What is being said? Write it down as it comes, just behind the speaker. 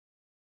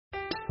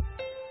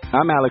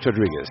I'm Alex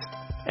Rodriguez.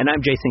 And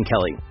I'm Jason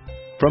Kelly.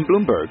 From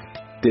Bloomberg,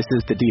 this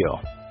is The Deal.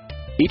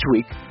 Each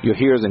week, you'll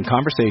hear us in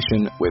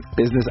conversation with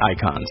business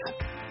icons.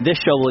 This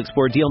show will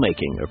explore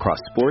deal-making across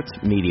sports,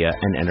 media,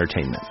 and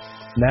entertainment.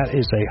 That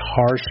is a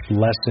harsh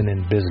lesson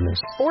in business.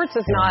 Sports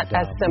is not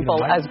as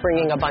simple as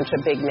bringing a bunch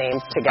of big names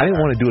together. I didn't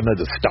want to do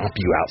another stomp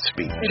you out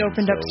speech. It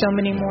opened up so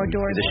many more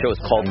doors. The show is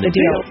called The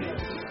Deal.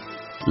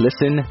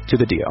 Listen to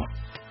The Deal.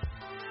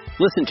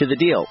 Listen to The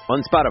Deal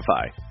on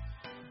Spotify.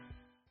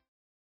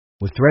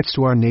 With threats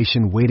to our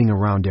nation waiting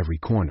around every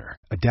corner,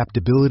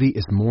 adaptability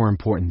is more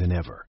important than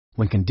ever.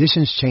 When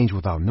conditions change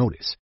without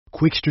notice,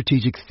 quick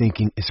strategic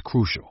thinking is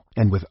crucial.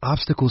 And with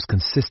obstacles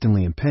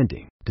consistently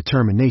impending,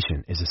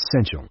 determination is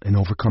essential in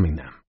overcoming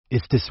them.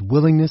 It's this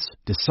willingness,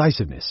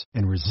 decisiveness,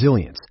 and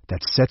resilience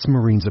that sets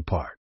Marines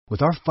apart.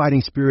 With our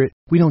fighting spirit,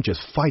 we don't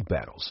just fight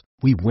battles,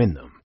 we win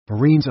them.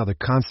 Marines are the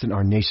constant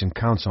our nation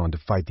counts on to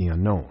fight the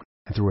unknown.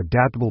 And through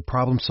adaptable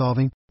problem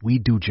solving, we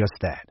do just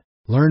that.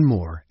 Learn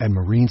more at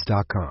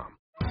Marines.com.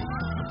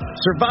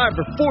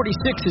 Survivor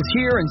 46 is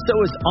here, and so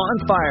is On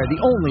Fire,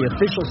 the only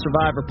official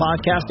Survivor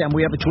podcast, and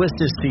we have a twist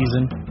this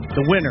season.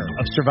 The winner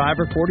of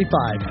Survivor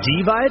 45,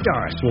 Dee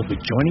Valladares, will be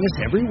joining us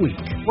every week.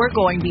 We're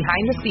going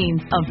behind the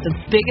scenes of the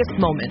biggest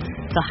moments,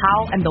 the how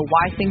and the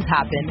why things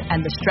happen,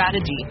 and the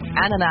strategy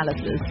and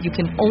analysis you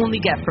can only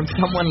get from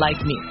someone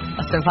like me,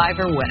 a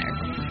Survivor winner.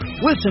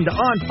 Listen to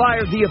On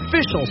Fire, the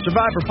official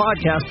Survivor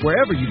podcast,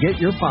 wherever you get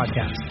your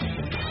podcasts.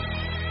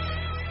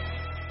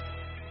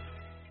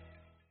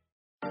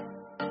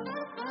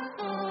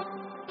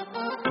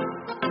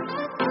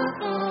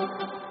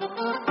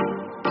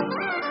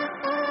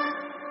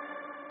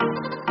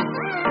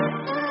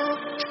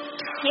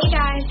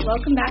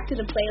 Welcome back to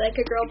the Play Like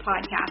a Girl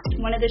podcast,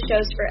 one of the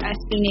shows for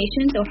SB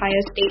Nation's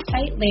Ohio State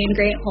site, Land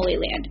Grant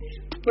Holy Land.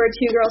 We're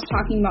two girls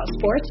talking about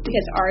sports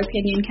because our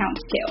opinion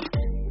counts too.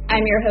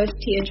 I'm your host,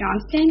 Tia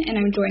Johnston, and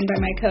I'm joined by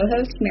my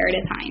co-host,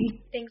 Meredith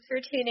Hine. Thanks for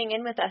tuning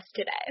in with us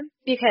today,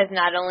 because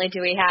not only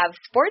do we have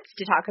sports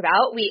to talk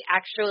about, we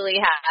actually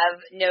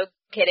have, no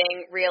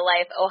kidding,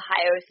 real-life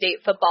Ohio State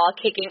football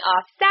kicking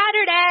off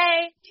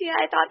Saturday. Tia,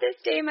 I thought this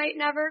day might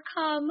never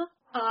come.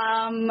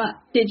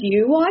 Did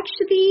you watch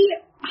the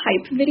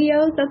hype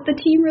videos that the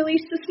team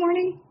released this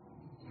morning?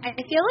 I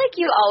feel like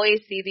you always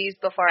see these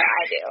before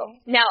I do.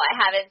 No, I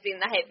haven't seen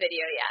the hype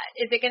video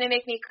yet. Is it going to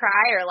make me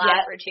cry or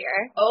laugh or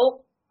cheer?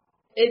 Oh,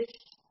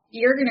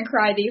 you're going to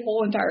cry the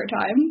whole entire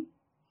time.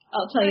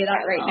 I'll tell you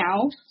that right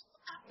now.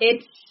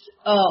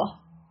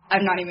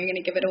 I'm not even going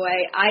to give it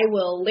away. I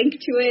will link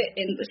to it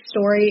in the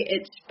story.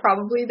 It's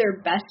probably their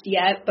best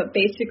yet, but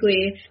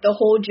basically the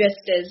whole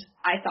gist is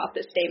I thought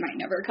this day might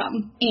never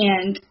come.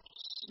 And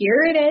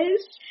here it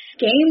is.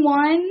 Game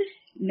 1,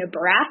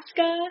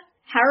 Nebraska.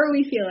 How are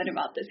we feeling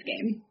about this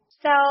game?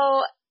 So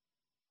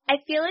I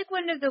feel like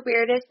one of the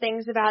weirdest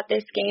things about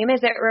this game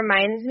is it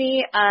reminds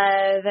me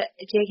of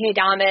J.K.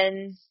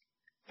 Doman's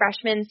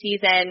freshman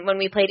season when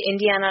we played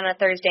Indiana on a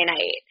Thursday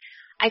night.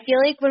 I feel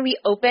like when we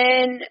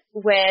open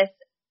with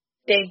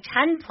Big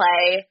Ten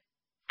play,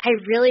 I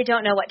really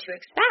don't know what to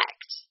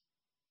expect.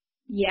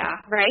 Yeah.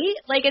 Right?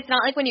 Like, it's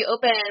not like when you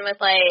open with,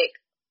 like,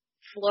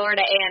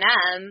 Florida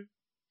A&M,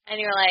 and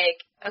you're like,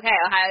 okay,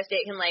 Ohio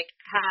State can, like,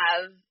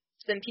 have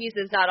some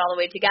pieces not all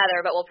the way together,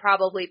 but we'll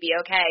probably be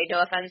okay.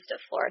 No offense to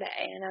Florida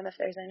A&M if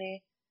there's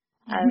any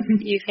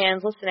you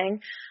fans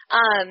listening.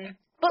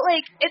 But,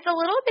 like, it's a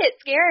little bit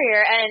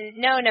scarier, and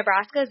no,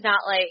 Nebraska's not,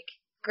 like,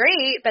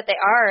 great, but they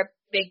are a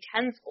Big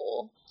Ten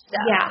school. So.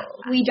 Yeah,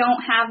 we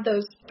don't have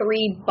those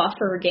 3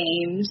 buffer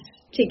games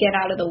to get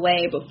out of the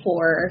way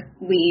before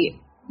we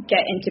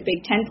get into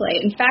Big Ten play.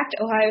 In fact,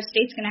 Ohio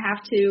State's going to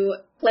have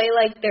to play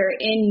like they're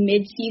in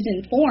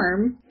mid-season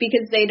form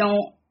because they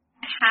don't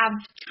have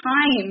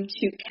time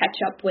to catch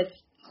up with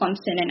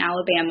Clemson and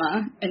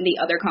Alabama and the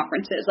other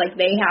conferences. Like,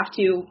 they have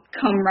to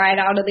come right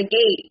out of the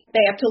gate.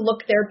 They have to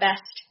look their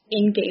best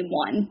in game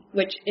 1,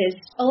 which is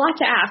a lot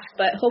to ask,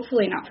 but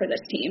hopefully not for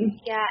this team.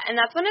 Yeah, and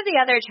that's one of the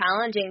other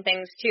challenging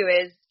things, too,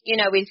 is, you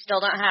know, we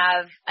still don't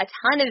have a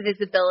ton of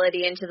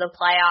visibility into the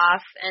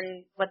playoff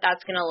and what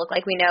that's going to look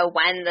like. We know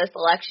when this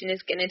election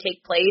is going to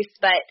take place,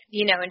 but,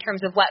 you know, in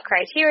terms of what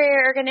criteria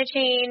are going to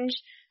change,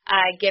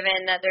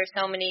 given that there's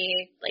so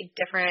many, like,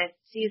 different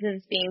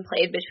seasons being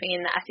played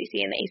between the SEC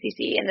and the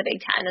ACC and the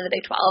Big Ten and the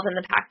Big 12 and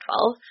the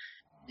Pac-12.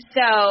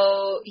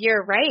 So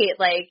you're right.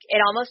 Like, it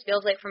almost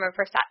feels like from a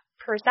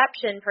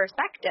perception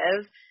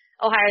perspective,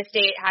 Ohio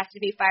State has to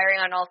be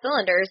firing on all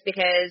cylinders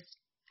because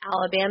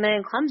Alabama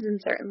and Clemson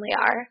certainly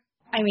are.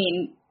 I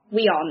mean,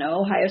 we all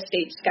know Ohio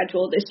State's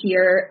schedule this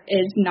year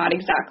is not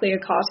exactly a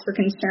cause for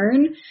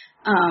concern.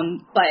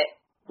 But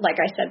like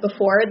I said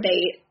before,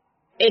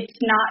 it's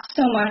not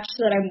so much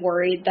that I'm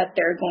worried that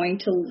they're going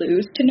to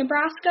lose to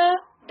Nebraska.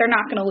 They're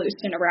not going to lose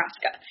to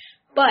Nebraska.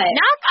 But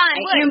knock on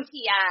wood,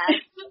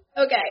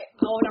 Tia. Okay,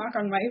 I'll knock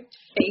on my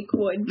fake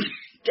wood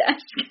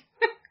desk.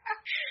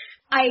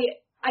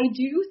 I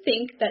do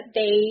think that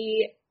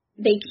they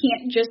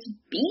can't just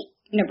beat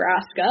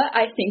Nebraska.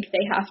 I think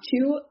they have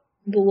to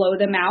blow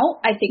them out.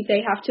 I think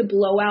they have to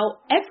blow out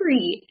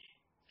every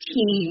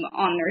team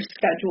on their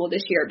schedule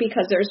this year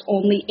because there's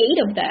only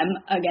 8 of them,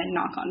 again,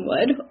 knock on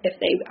wood, if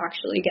they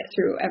actually get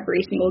through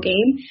every single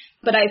game.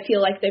 But I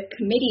feel like the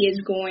committee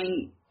is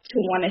going to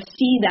want to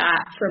see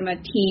that from a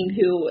team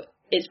who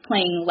is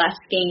playing less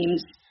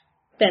games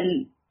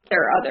than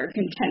their other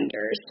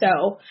contenders.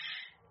 So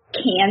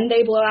can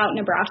they blow out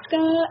Nebraska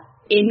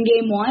in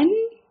game 1?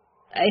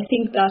 I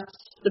think that's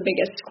the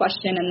biggest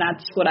question, and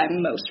that's what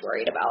I'm most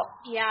worried about.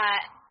 Yeah.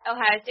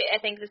 Ohio State, I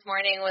think this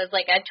morning, was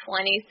like a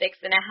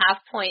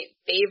 26.5-point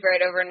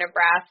favorite over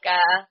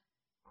Nebraska,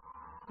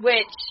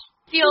 which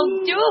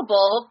feels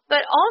doable,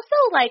 but also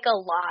like a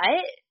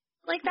lot.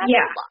 Like, that's a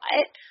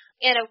lot.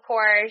 And, of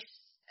course,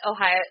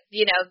 Ohio,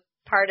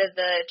 part of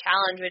the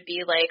challenge would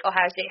be, like,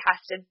 Ohio State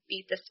has to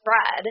beat the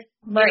spread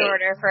in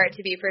order for it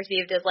to be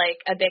perceived as,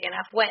 like, a big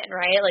enough win,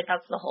 right? Like,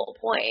 that's the whole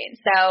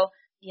point. So,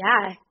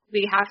 yeah.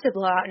 We have to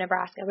blow out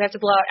Nebraska. We have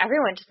to blow out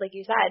everyone, just like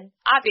you said.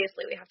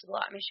 Obviously, we have to blow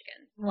out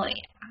Michigan. Well,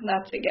 yeah,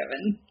 that's a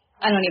given.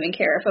 I don't even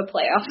care if a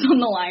playoff's on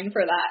the line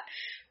for that.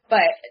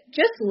 But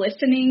just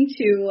listening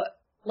to,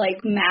 like,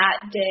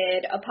 Matt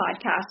did a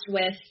podcast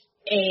with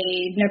a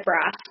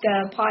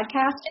Nebraska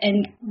podcast,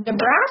 and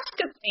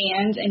Nebraska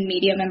fans and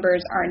media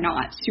members are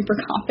not super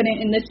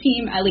confident in this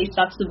team. At least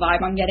that's the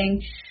vibe I'm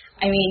getting.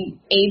 I mean,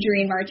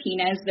 Adrian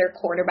Martinez, their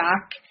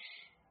quarterback,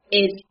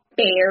 is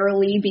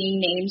barely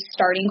being named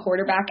starting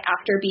quarterback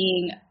after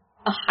being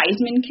a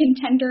Heisman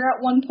contender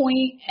at one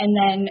point, and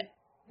then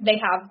they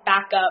have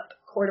backup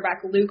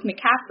quarterback Luke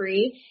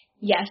McCaffrey,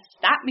 yes,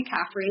 that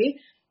McCaffrey,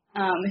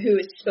 who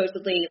is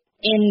supposedly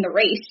in the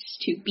race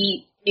to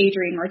beat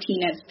Adrian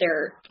Martinez,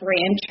 their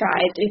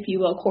franchise, if you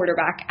will,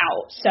 quarterback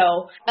out.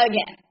 So,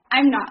 again,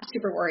 I'm not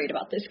super worried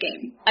about this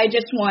game. I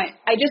just want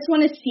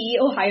to see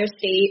Ohio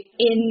State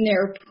in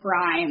their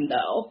prime,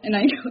 though. And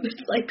I know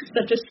it's like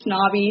such a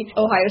snobby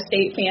Ohio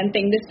State fan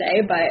thing to say,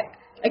 but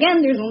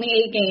again, there's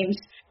only 8 games.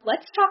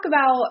 Let's talk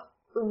about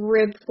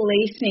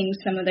replacing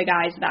some of the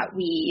guys that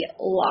we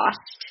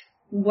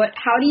lost.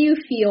 How do you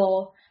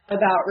feel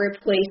about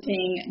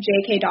replacing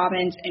J.K.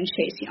 Dobbins and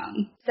Chase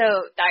Young? So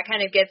that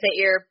kind of gets at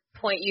your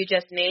point you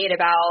just made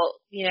about,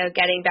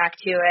 getting back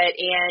to it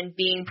and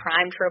being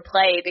primed for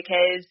play,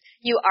 because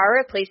you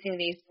are replacing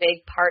these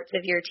big parts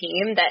of your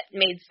team that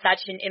made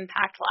such an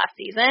impact last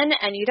season,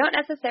 and you don't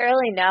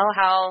necessarily know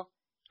how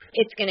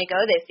it's going to go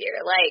this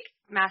year. Like,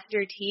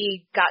 Master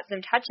T got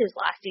some touches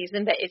last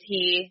season, but is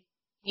he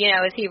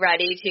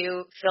ready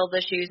to fill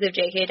the shoes of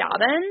J.K.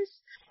 Dobbins?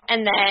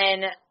 And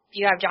then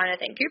you have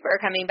Jonathan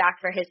Cooper coming back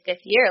for his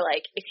 5th year.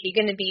 Like, is he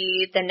going to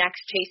be the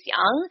next Chase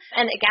Young?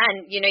 And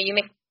again, you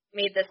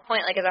made this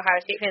point, like, as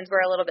Ohio State fans,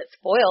 we're a little bit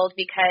spoiled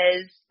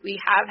because we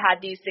have had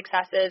these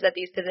successes at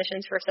these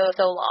positions for so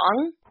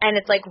long. And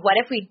it's like, what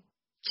if we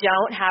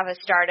don't have a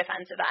star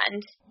defensive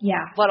end?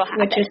 Yeah. What'll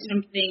happen? Which is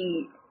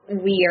something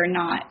we are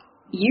not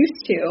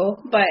used to.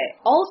 But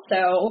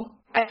also,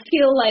 I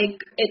feel like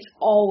it's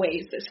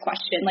always this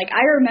question. Like,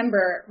 I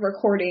remember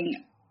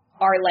recording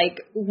our,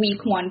 like,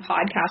 week 1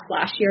 podcast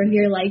last year, and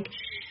you're like,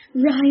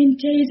 Ryan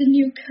Day's a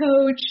new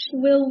coach.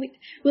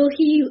 Will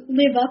he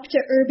live up to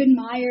Urban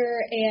Meyer?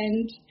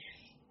 And,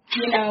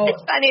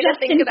 it's funny to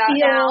think about Fields,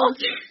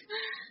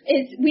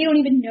 now. We don't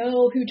even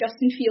know who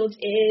Justin Fields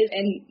is.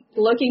 And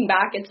looking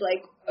back, it's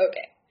like,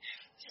 okay.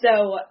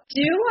 So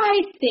do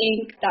I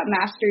think that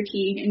Master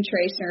Teague and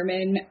Trey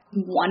Sermon,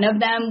 one of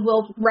them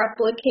will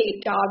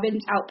replicate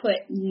Dobbins'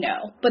 output?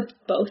 No. But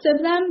both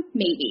of them,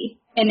 maybe.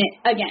 And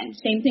again,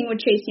 same thing with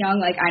Chase Young.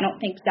 Like, I don't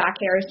think Zach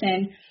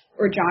Harrison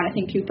or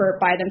Jonathan Cooper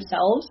by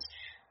themselves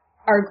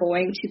are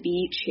going to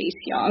be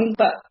Chase Young.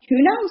 But who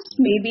knows?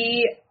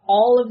 Maybe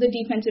all of the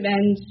defensive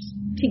ends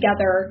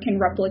together can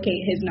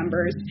replicate his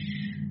numbers.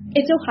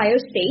 It's Ohio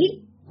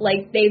State.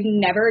 Like, they've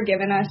never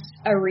given us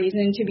a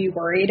reason to be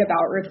worried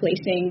about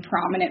replacing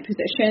prominent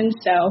positions.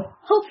 So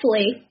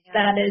hopefully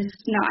that is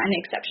not an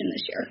exception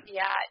this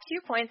year. Yeah,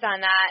 2 points on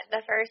that.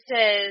 The first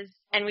is,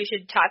 and we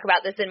should talk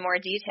about this in more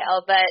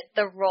detail, but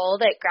the role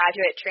that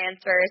graduate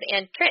transfers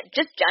and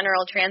just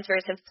general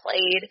transfers have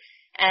played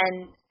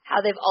and how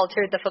they've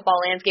altered the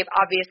football landscape.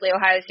 Obviously,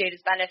 Ohio State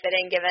is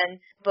benefiting given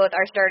both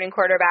our starting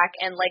quarterback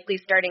and likely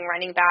starting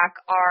running back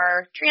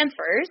are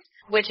transfers,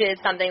 which is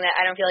something that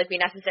I don't feel like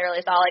we necessarily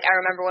saw. Like, I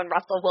remember when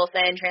Russell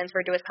Wilson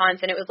transferred to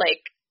Wisconsin, it was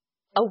like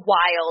a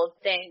wild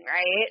thing,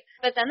 right?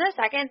 But then the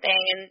second thing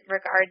in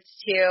regards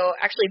to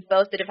actually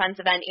both the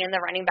defensive end and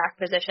the running back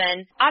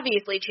position,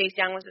 obviously Chase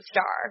Young was a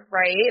star,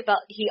 right?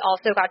 But he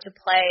also got to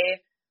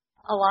play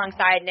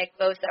alongside Nick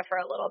Bosa for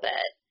a little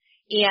bit.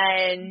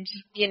 And,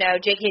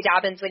 J.K.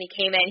 Dobbins, when he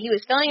came in, he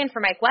was filling in for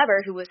Mike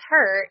Weber, who was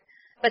hurt,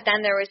 but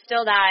then there was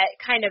still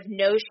that kind of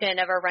notion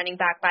of a running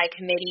back by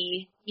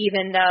committee,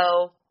 even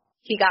though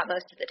he got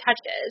most of the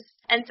touches.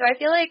 And so I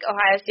feel like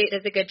Ohio State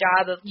does a good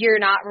job of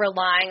you're not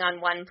relying on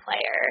one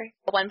player.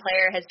 One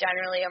player has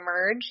generally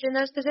emerged in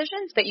those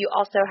positions, but you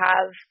also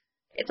have,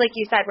 it's like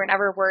you said, we're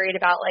never worried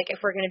about, like,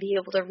 if we're going to be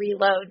able to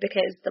reload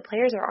because the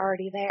players are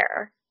already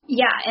there.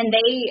 Yeah, and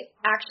they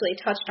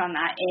actually touched on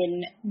that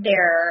in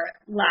their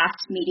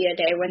last media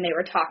day when they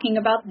were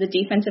talking about the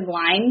defensive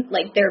line.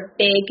 Like, their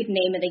big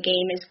name of the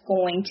game is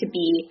going to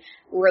be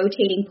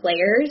rotating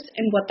players,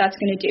 and what that's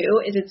going to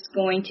do is it's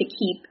going to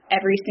keep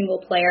every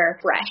single player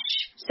fresh.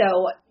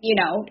 So,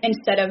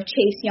 instead of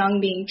Chase Young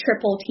being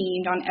triple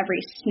teamed on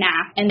every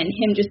snap and then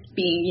him just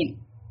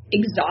being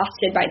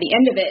exhausted by the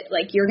end of it,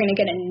 like, you're going to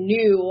get a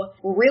new,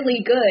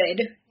 really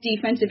good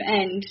defensive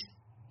end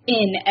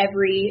in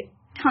every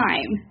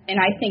time, and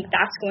I think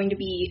that's going to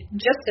be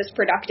just as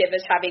productive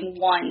as having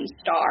one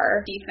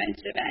star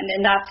defensive end,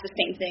 and that's the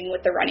same thing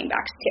with the running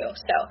backs too.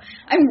 So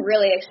I'm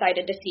really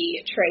excited to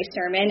see Trey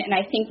Sermon, and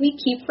I think we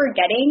keep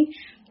forgetting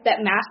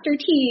that Master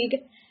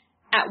Teague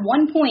at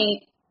one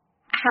point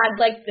had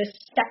like the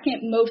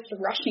second most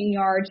rushing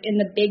yards in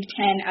the Big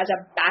Ten as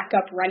a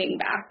backup running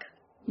back.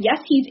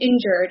 Yes, he's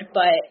injured,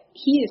 but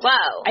he is.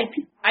 Wow.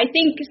 I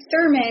think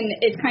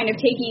Sermon is kind of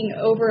taking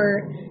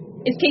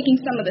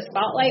some of the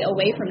spotlight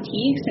away from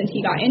Teague since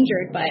he got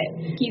injured, but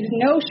he's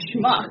no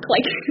schmuck.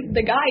 Like,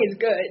 the guy is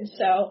good,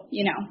 so,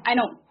 I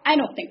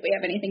don't think we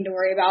have anything to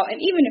worry about, and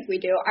even if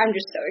we do, I'm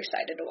just so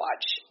excited to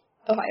watch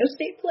Ohio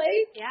State play.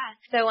 Yeah,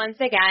 so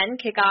once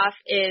again, kickoff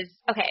is,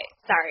 okay,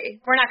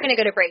 sorry, we're not going to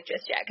go to break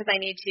just yet because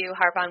I need to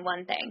harp on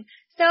one thing.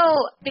 So,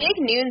 Big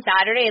Noon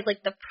Saturday is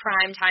like the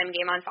prime time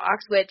game on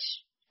Fox, which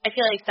I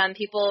feel like some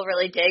people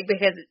really dig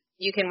because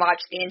you can watch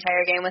the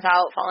entire game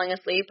without falling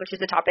asleep, which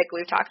is a topic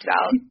we've talked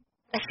about.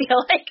 I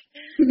feel like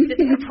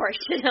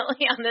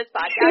disproportionately on this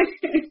podcast.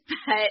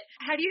 But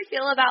how do you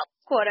feel about,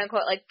 quote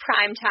unquote, like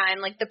prime time,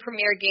 like the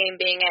premier game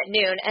being at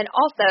noon, and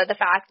also the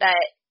fact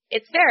that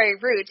it's very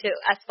rude to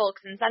us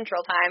folks in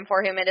Central Time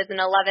for whom it is an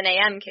 11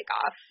 a.m.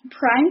 kickoff?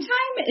 Prime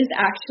time is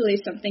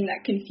actually something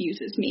that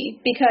confuses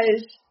me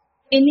because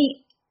in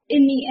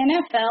the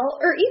NFL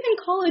or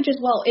even college as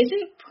well,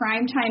 isn't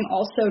prime time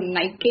also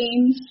night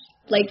games?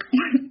 Like,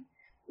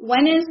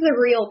 when is the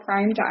real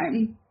prime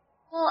time?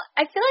 Well,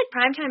 I feel like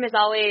primetime is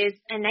always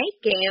a night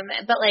game,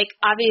 but, like,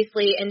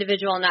 obviously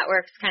individual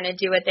networks kind of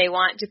do what they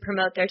want to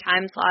promote their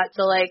time slot.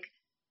 So, like,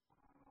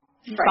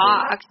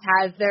 Fox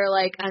has their,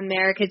 like,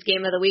 America's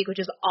Game of the Week,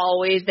 which is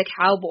always the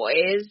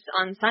Cowboys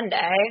on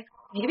Sunday.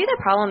 Maybe the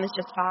problem is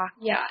just Fox.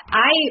 Yeah,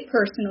 I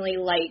personally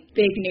like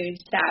Big Noon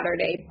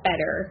Saturday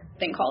better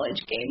than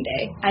College Game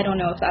Day. I don't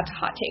know if that's a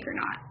hot take or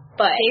not,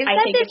 but I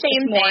think it's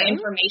just more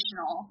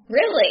informational.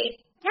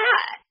 Really?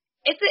 Yeah.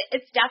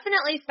 It's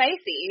definitely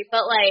spicy,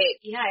 but like,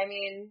 yeah, I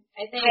mean,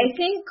 I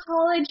think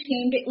College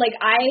Game Day, like,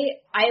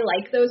 I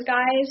like those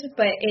guys,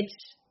 but it's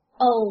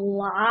a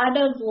lot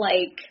of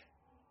like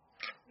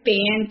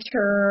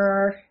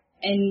banter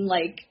and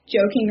like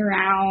joking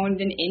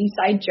around and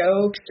inside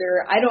jokes,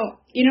 or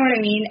you know what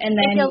I mean? And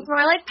then it feels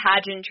more like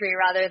pageantry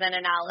rather than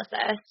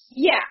analysis.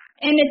 Yeah,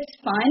 and it's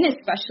fun,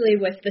 especially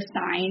with the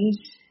signs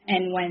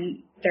and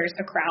when there's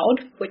a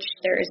crowd, which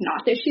there is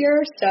not this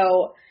year,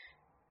 so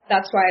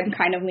that's why I'm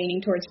kind of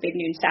leaning towards Big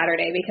Noon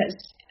Saturday because,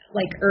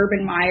 like,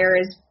 Urban Meyer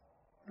is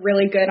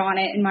really good on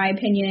it, in my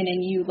opinion,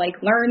 and you, like,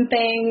 learn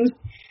things.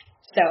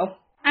 So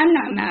I'm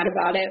not mad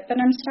about it, but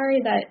I'm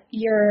sorry that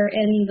you're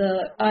in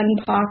the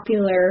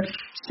unpopular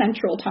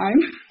Central Time.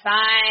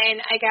 Fine.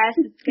 I guess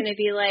it's going to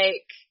be,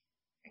 like,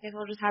 I guess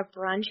we'll just have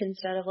brunch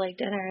instead of, like,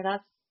 dinner.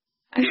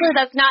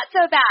 That's not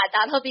so bad.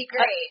 That'll be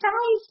great. That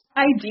sounds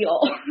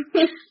ideal.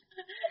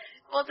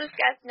 We'll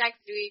discuss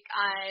next week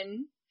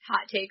on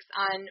hot takes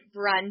on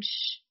brunch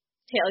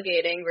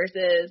tailgating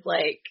versus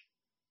like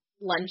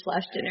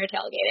lunch/dinner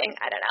tailgating.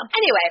 I don't know.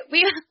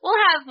 Anyway,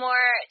 we'll have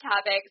more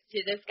topics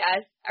to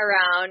discuss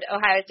around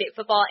Ohio State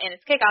football and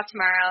its kickoff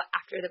tomorrow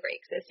after the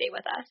break, so stay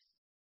with us.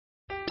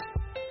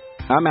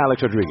 I'm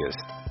Alex Rodriguez.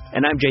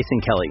 And I'm Jason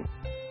Kelly.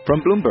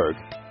 From Bloomberg,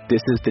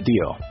 this is The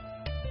Deal.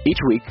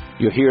 Each week,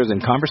 you'll hear us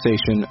in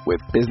conversation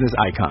with business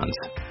icons.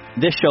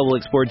 This show will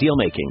explore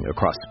deal-making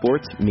across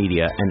sports,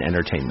 media, and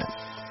entertainment.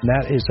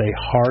 That is a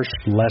harsh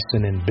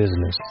lesson in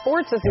business.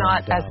 Sports is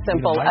not as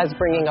simple as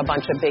bringing a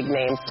bunch of big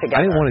names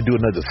together. I didn't want to do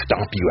another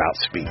stomp you out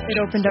speech. It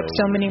opened up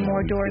so many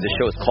more doors. The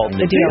show is called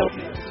The Deal.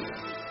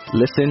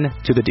 Listen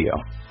to The Deal.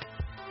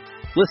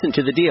 Listen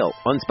to The Deal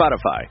on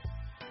Spotify.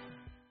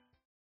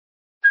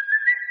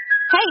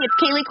 Hey, it's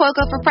Kaylee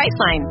Cuoco for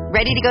Priceline.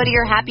 Ready to go to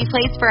your happy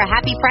place for a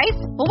happy price?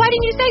 Well, why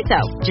didn't you say so?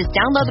 Just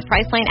download the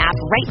Priceline app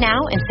right now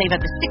and save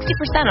up to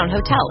 60% on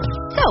hotels.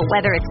 So,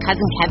 whether it's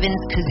Cousin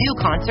Kevin's Kazoo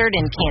concert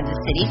in Kansas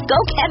City, go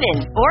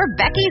Kevin, or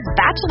Becky's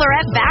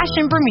Bachelorette Bash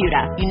in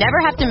Bermuda, you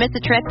never have to miss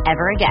a trip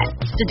ever again.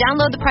 So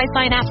download the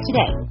Priceline app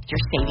today.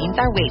 Your savings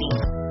are waiting.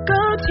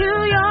 Go to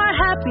your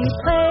happy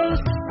place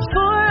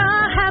for a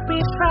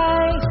happy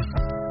price.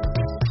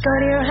 Go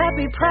to your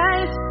happy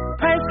price,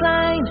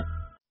 Priceline.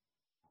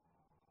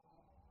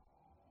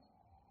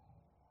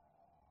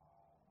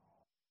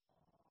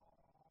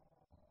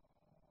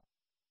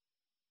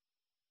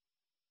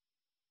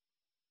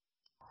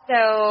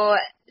 So,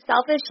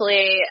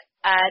 selfishly,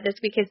 this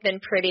week has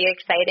been pretty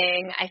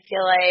exciting. I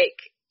feel like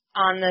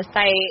on the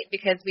site,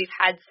 because we've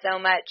had so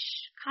much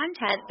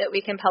content that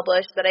we can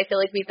publish that I feel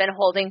like we've been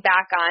holding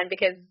back on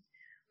because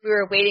we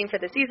were waiting for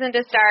the season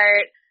to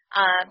start,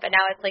 but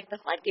now it's like the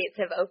floodgates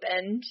have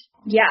opened.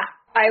 Yeah,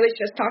 I was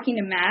just talking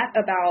to Matt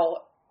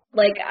about,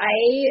 like, I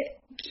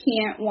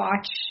can't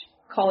watch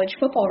college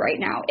football right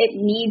now. It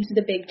needs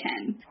the Big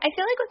Ten. I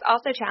feel like what's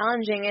also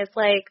challenging is,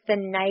 like, the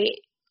night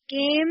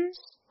games.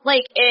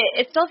 Like,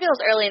 it still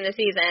feels early in the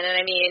season, and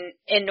I mean,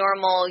 in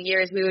normal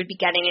years we would be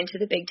getting into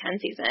the Big Ten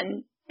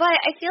season. But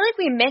I feel like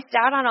we missed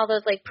out on all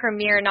those, like,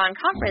 premier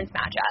non-conference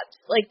matchups.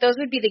 Like, those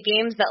would be the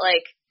games that,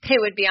 like, they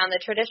would be on the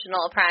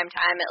traditional prime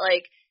time at,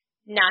 like,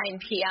 9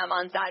 p.m.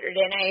 on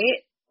Saturday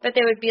night. But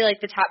they would be,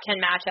 like, the top 10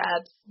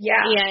 matchups.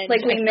 Yeah, and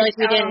like we missed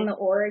out on the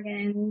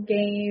Oregon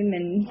game.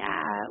 And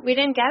yeah, we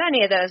didn't get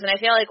any of those. And I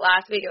feel like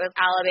last week it was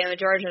Alabama,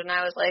 Georgia, and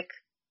I was like,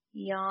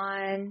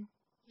 yawn.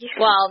 Yeah.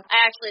 Well,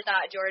 I actually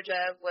thought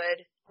Georgia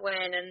would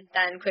win and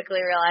then quickly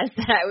realized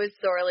that I was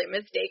sorely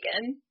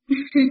mistaken.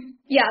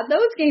 Yeah,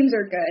 those games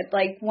are good.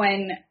 Like,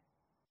 when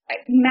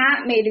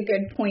Matt made a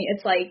good point,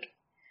 it's like,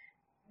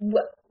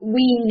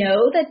 we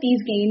know that these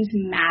games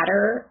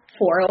matter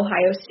for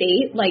Ohio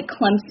State, like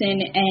Clemson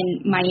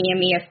and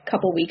Miami a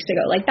couple weeks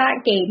ago. Like,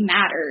 that game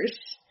matters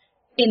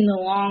in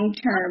the long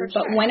term,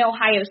 but when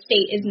Ohio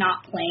State is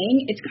not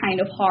playing, it's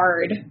kind of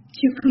hard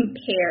to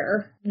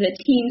compare the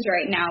teams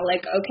right now.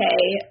 Like,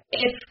 okay,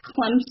 if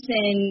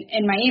Clemson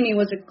and Miami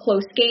was a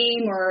close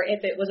game or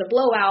if it was a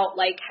blowout,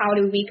 like, how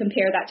do we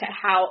compare that to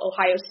how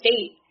Ohio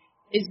State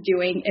is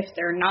doing if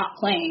they're not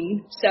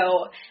playing?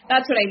 So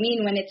that's what I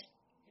mean when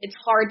it's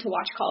hard to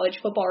watch college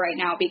football right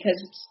now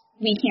because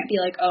we can't be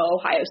like, oh,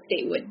 Ohio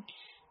State would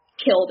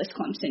kill this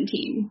Clemson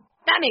team.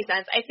 That makes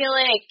sense. I feel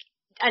like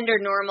in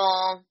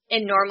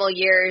normal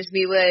years,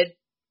 we would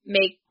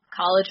make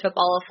college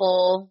football a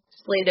full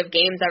slate of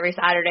games every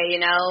Saturday, you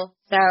know?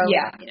 So,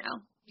 yeah. You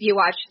know, you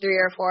watch 3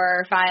 or 4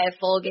 or 5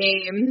 full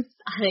games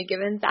on a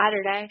given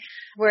Saturday.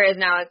 Whereas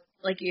now, it's,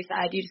 like you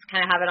said, you just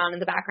kind of have it on in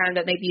the background,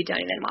 but maybe you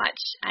don't even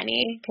watch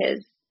any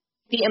because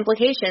the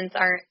implications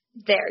aren't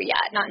there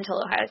yet, not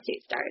until Ohio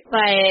State starts.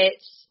 But,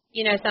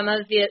 you know, some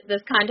of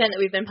this content that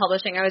we've been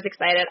publishing, I was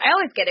excited. I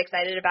always get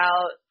excited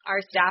about our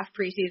staff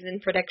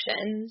preseason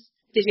predictions.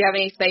 Did you have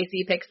any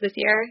spicy picks this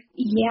year?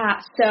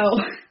 Yeah, so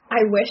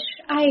I wish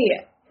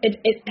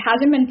it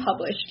hasn't been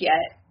published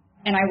yet,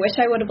 and I wish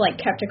I would have, like,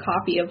 kept a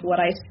copy of what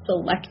I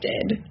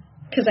selected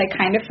because I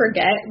kind of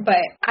forget,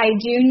 but I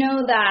do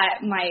know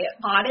that my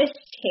hottest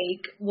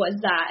take was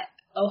that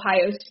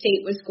Ohio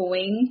State was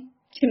going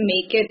to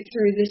make it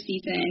through the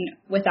season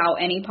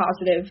without any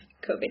positive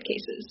COVID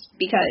cases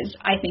because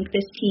I think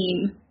this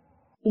team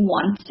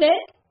wants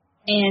it,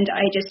 and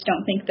I just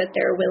don't think that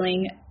they're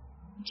willing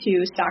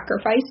to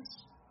sacrifice,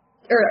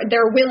 or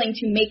they're willing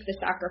to make the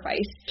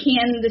sacrifice.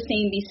 Can the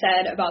same be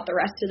said about the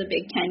rest of the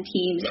Big Ten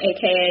teams,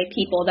 aka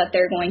people that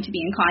they're going to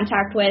be in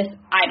contact with?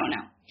 I don't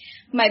know.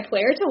 My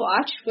player to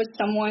watch was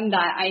someone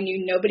that I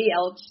knew nobody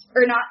else,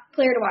 or not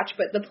player to watch,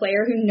 but the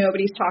player who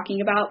nobody's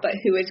talking about, but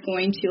who is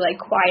going to, like,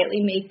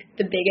 quietly make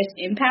the biggest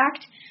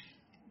impact,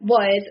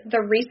 was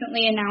the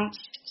recently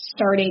announced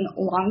starting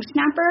long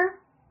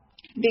snapper,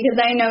 because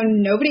I know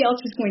nobody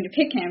else is going to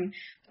pick him,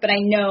 but I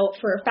know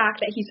for a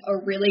fact that he's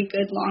a really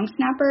good long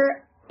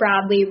snapper,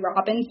 Bradley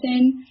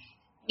Robinson.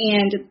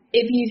 And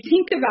if you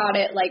think about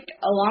it, like,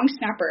 a long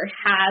snapper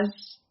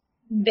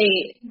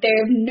they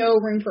have no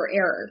room for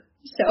error.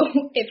 So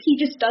if he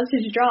just does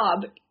his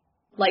job,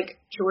 like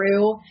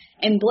Drew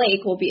and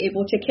Blake will be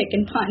able to kick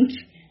and punt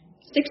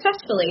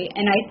successfully.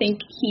 And I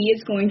think he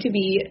is going to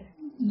be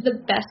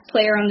the best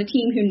player on the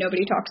team who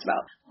nobody talks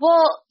about.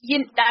 Well,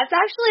 that's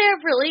actually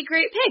a really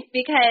great pick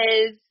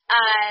because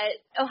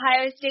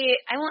Ohio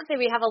State, I won't say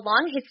we have a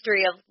long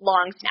history of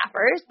long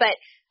snappers, but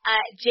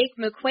Jake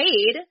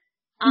McQuaid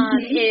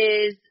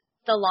is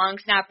the long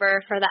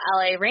snapper for the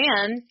LA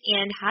Rams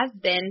and has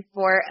been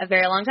for a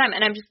very long time.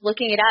 And I'm just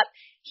looking it up.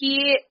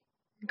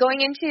 Going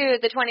into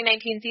the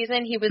 2019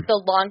 season, he was the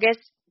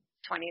longest,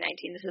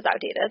 2019, this is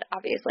outdated,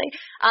 obviously.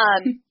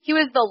 He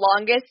was the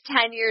longest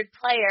tenured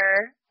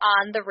player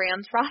on the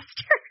Rams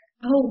roster.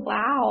 Oh,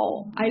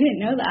 wow. I didn't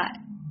know that.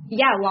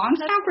 Yeah, long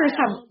snappers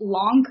have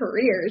long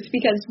careers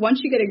because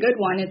once you get a good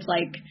one, it's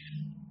like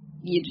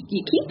you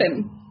keep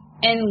him.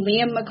 And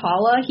Liam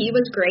McCullough, he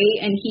was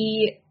great, and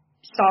he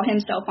saw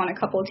himself on a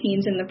couple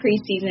teams in the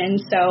preseason.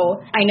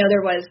 So I know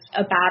there was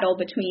a battle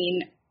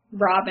between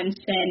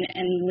Robinson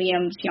and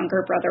Liam's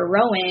younger brother,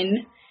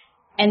 Rowan.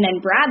 And then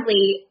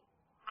Bradley,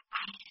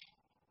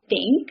 I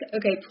think,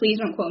 okay, please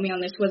don't quote me on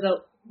this, was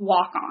a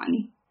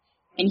walk-on.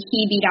 And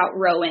he beat out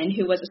Rowan,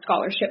 who was a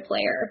scholarship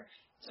player.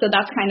 So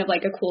that's kind of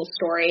like a cool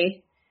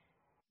story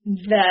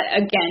that,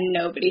 again,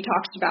 nobody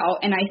talks about.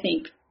 And I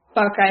think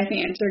Buckeye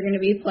fans are going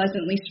to be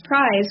pleasantly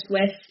surprised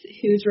with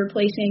who's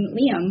replacing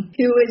Liam.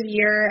 Who is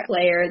your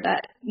player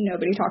that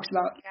nobody talks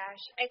about?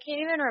 Gosh, I can't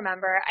even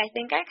remember. I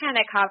think I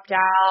kind of copped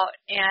out,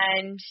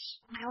 and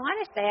I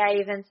want to say I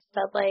even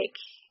said like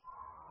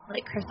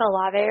Chris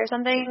Olave or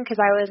something because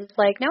I was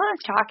like, no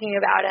one's talking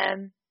about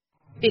him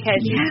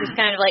because he's just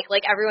kind of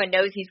like everyone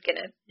knows he's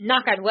going to,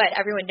 knock on wood,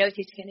 everyone knows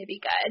he's going to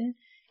be good.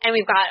 And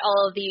we've got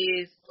all of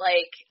these,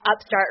 like,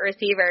 upstart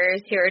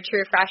receivers who are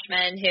true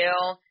freshmen who,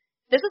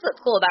 this is what's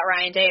cool about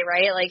Ryan Day,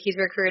 right? Like, he's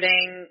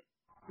recruiting,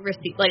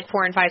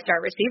 4 and 5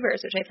 star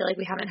receivers, which I feel like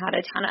we haven't had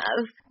a ton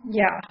of.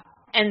 Yeah.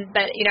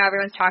 But, you know,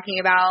 everyone's talking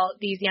about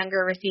these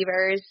younger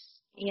receivers,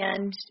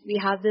 and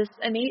we have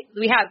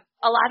we have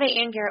Olave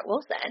and Garrett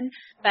Wilson,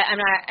 but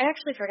I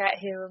actually forget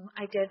who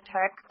I did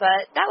pick,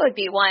 but that would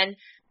be one.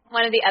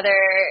 One of the other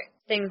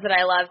things that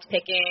I loved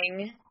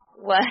picking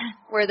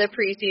were the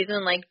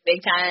preseason, like,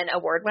 Big Ten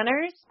award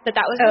winners, but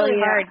that was really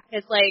hard,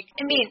 because, like,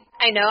 I mean,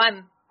 I know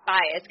I'm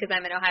biased because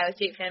I'm an Ohio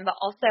State fan, but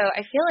also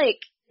I feel like,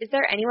 is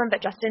there anyone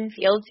but Justin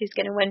Fields who's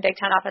going to win Big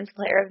Ten Offensive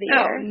Player of the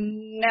Year?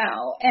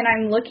 No. And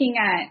I'm looking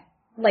at,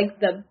 like,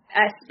 the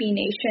SB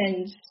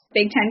Nation's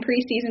Big Ten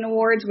preseason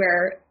awards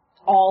where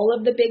all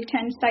of the Big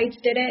Ten sites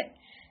did it,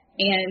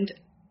 and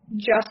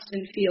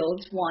Justin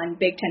Fields won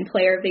Big Ten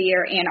Player of the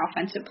Year and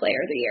Offensive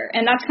Player of the Year.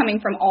 And that's coming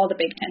from all the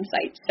Big Ten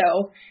sites.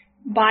 So,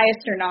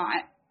 biased or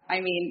not, I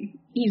mean,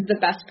 he's the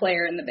best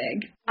player in the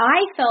Big.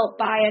 I felt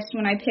biased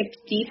when I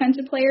picked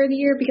Defensive Player of the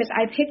Year because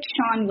I picked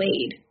Shaun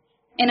Wade.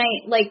 And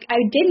I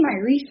did my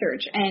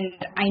research, and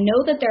I know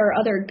that there are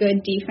other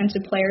good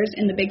defensive players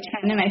in the Big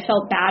Ten, and I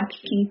felt bad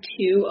picking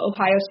 2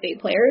 Ohio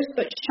State players,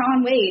 but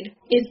Shaun Wade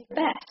is the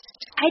best.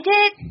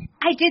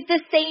 I did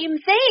the same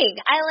thing.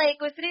 I,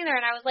 was sitting there,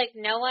 and I was like,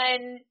 no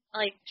one,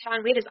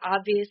 Shaun Wade is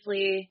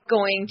obviously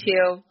going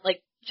to,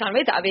 Shaun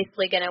Wade's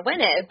obviously going to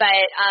win it,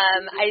 but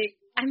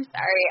I'm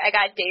sorry, I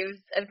got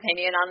Dave's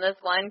opinion on this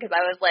one, because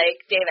I was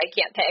like, Dave, I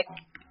can't pick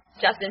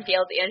Justin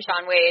Fields and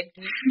Shaun Wade.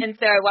 And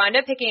so I wound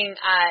up picking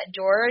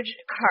George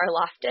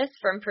Karlaftis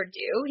from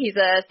Purdue. He's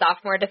a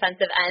sophomore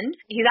defensive end.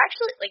 He's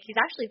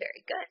actually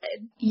very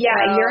good. Yeah,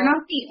 so, you're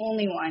not the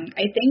only one.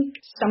 I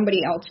think somebody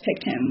else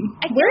picked him.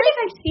 Where did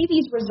I see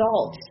these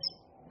results?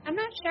 I'm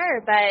not sure,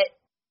 but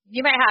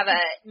you might have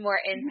a more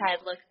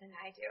inside look than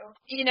I do.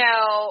 You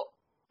know,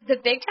 the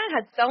Big Ten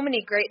had so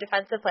many great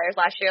defensive players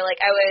last year.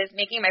 Like, I was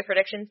making my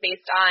predictions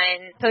based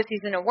on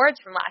postseason awards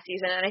from last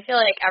season, and I feel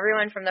like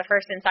everyone from the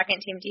first and second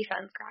team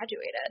defense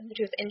graduated, which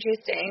was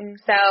interesting.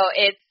 So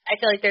I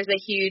feel like there's a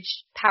huge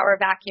power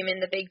vacuum in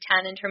the Big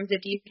Ten in terms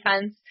of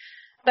defense.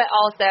 But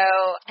also,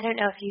 I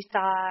don't know if you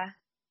saw,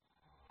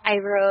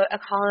 I wrote a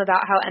column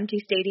about how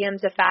empty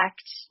stadiums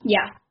affect,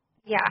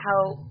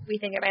 how we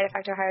think it might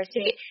affect Ohio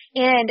State.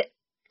 And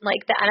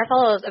the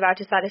NFL is about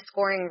to set a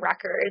scoring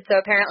record. So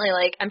apparently,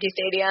 empty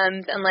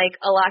stadiums and,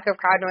 a lack of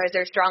crowd noise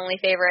are strongly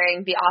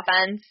favoring the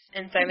offense.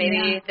 And so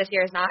maybe this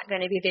year is not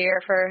going to be the year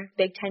for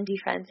Big Ten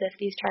defense if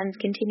these trends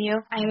continue.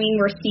 I mean,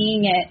 we're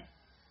seeing it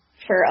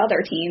for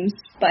other teams.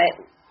 But,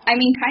 I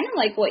mean, kind of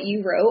like what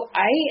you wrote,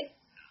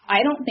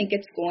 I don't think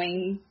it's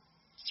going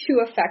to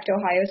affect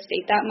Ohio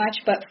State that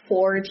much. But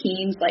for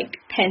teams like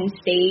Penn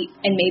State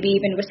and maybe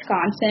even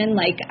Wisconsin,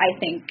 I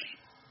think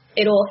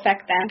it'll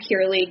affect them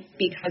purely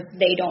because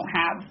they don't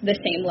have the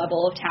same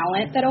level of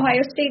talent that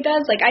Ohio State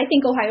does. I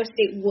think Ohio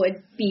State would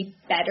be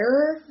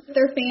better with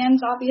their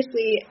fans,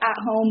 obviously, at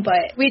home,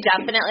 but we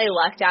definitely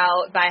lucked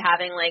out by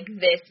having,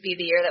 this be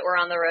the year that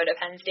we're on the road to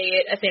Penn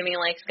State, assuming,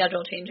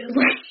 schedule changes.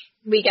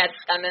 We get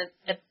them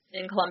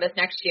in Columbus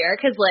next year,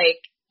 because,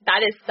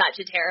 that is such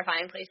a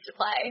terrifying place to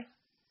play.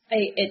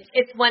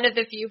 It's one of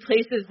the few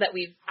places that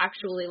we've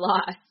actually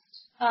lost.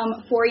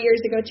 4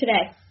 years ago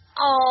today.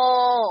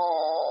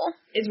 Oh,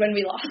 is when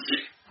we lost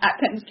at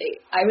Penn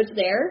State. I was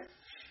there,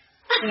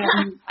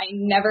 and I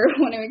never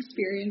want to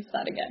experience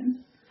that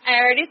again. I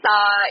already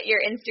saw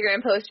your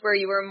Instagram post where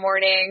you were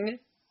mourning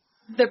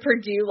the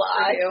Purdue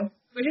loss,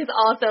 which is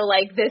also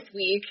this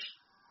week.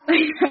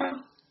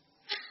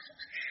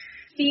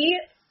 See,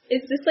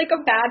 is this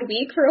a bad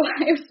week for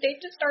Ohio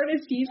State to start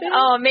a season?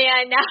 Oh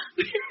man, now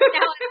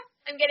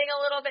I'm getting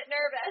a little bit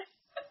nervous.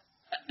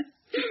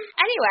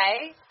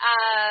 Anyway,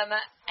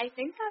 I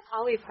think that's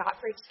all we've got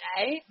for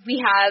today.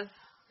 We have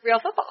real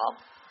football.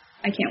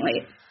 I can't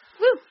wait.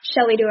 Woo!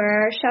 Shall we do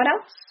our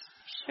shout-outs?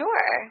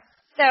 Sure.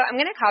 So I'm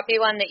going to copy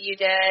one that you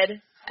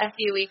did a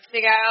few weeks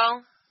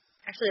ago.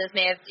 Actually, this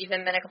may have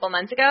even been a couple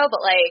months ago,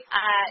 but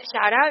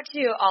shout out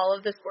to all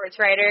of the sports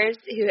writers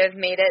who have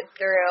made it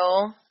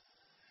through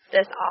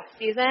this off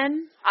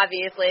season.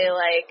 Obviously,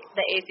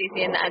 the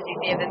ACC and the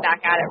SEC have been back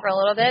at it for a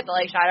little bit, but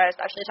shout out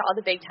especially to all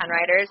the Big Ten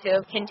writers who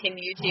have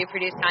continued to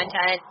produce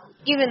content,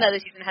 even though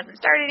the season hasn't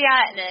started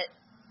yet and it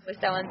was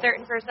so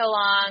uncertain for so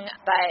long.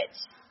 But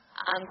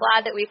I'm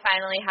glad that we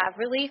finally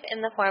have relief in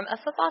the form of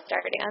football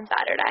starting on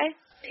Saturday.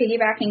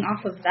 Piggybacking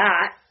off of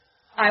that,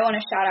 I want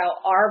to shout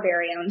out our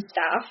very own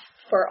staff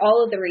for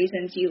all of the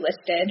reasons you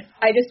listed.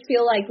 I just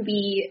feel like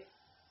we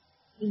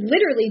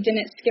literally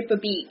didn't skip a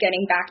beat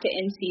getting back to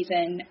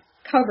in-season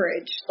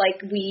coverage.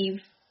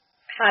 We've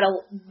had a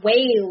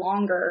way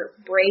longer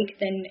break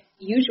than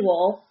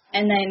usual.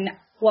 And then,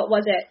 what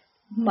was it,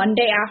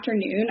 Monday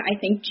afternoon, I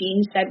think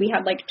Jean said we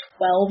had 12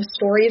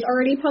 stories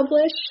already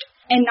published.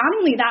 And not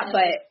only that,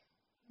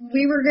 but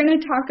we were going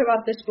to talk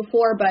about this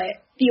before,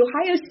 but the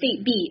Ohio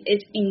State beat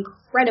is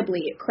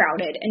incredibly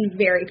crowded and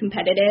very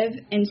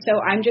competitive. And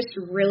so I'm just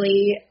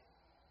really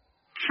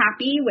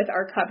happy with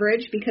our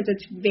coverage because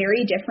it's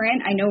very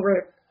different. I know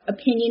we're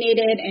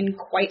opinionated and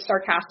quite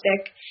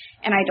sarcastic,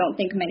 and I don't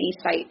think many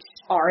sites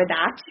are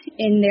that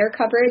in their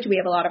coverage. We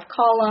have a lot of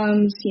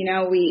columns,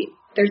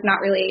 there's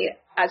not really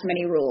as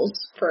many rules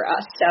for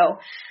us. So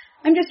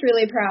I'm just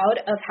really proud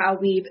of how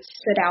we've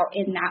stood out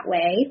in that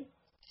way.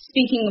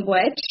 Speaking of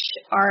which,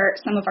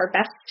 some of our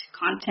best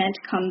content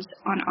comes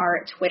on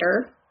our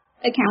Twitter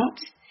account,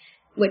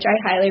 which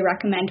I highly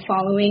recommend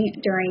following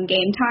during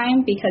game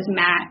time because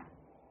Matt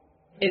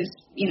is,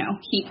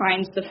 he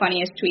finds the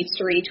funniest tweets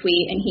to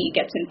retweet and he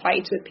gets in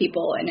fights with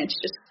people and it's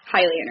just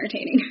highly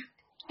entertaining.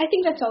 I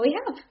think that's all we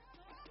have.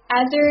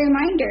 As a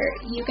reminder,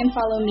 you can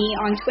follow me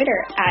on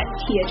Twitter at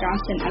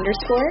TiaJohnson_,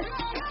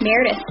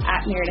 Meredith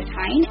at Meredith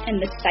Hine, and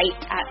the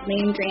site at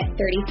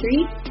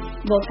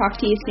LandGrant33. We'll talk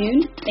to you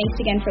soon. Thanks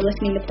again for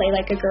listening to Play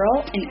Like a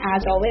Girl, and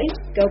as always,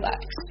 go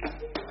Bucks.